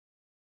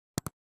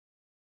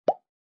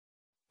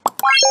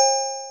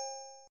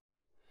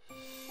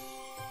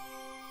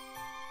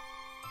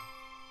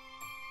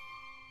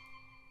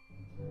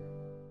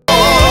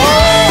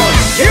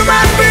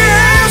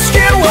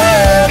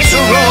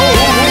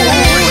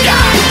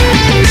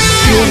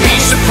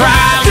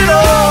proud in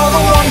all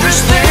the wondrous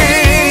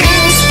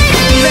things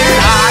that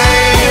I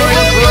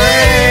will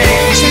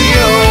bring to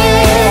you.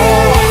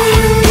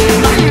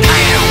 Like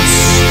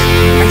pants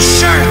and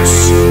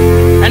shirts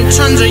and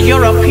tons of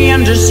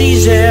European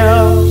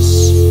diseases.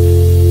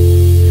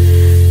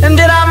 And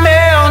did I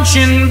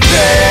mention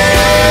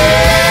pants?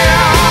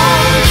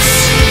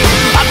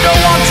 I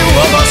don't want to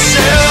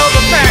oversell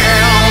the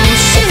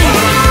pants,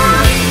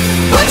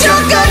 but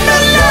you're gonna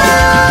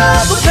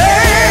love the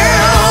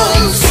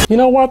pants. You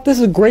know what? This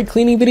is a great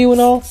cleaning video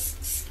and all,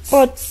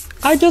 but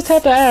I just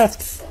have to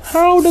ask,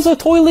 how does a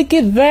toilet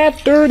get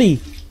that dirty?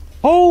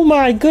 Oh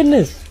my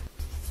goodness.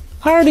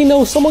 I already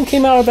know someone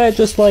came out of that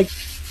just like,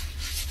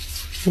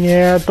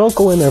 yeah, don't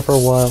go in there for a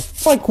while.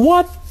 Like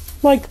what?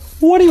 Like,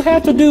 what do you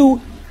have to do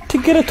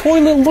to get a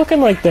toilet looking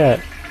like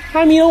that?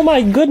 I mean, oh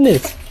my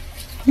goodness.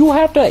 You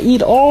have to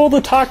eat all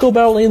the Taco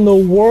Bell in the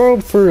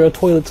world for a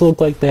toilet to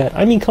look like that.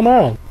 I mean, come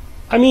on.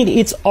 I mean,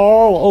 it's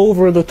all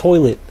over the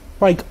toilet.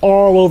 Like,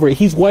 all over it.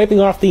 He's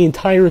wiping off the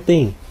entire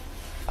thing.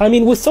 I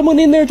mean, was someone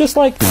in there just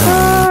like...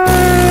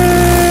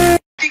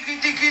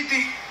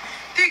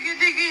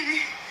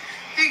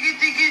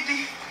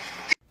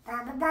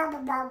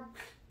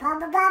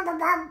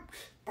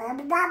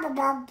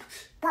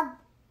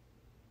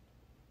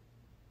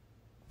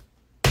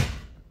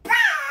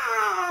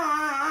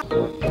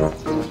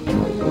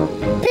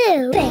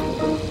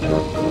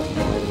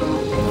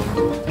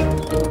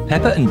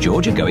 Pepper and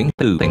George are going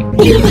pooping.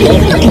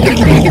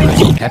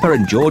 Pepper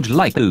and George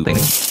like pooping.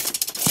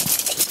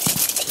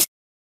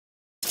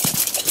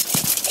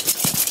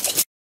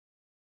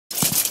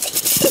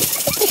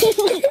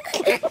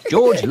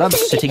 George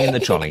loves sitting in the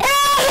trolley.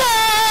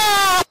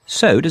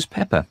 So does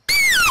Pepper.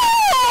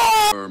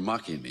 You're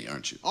mocking me,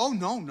 aren't you? Oh,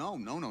 no, no,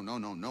 no, no, no,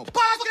 no, no.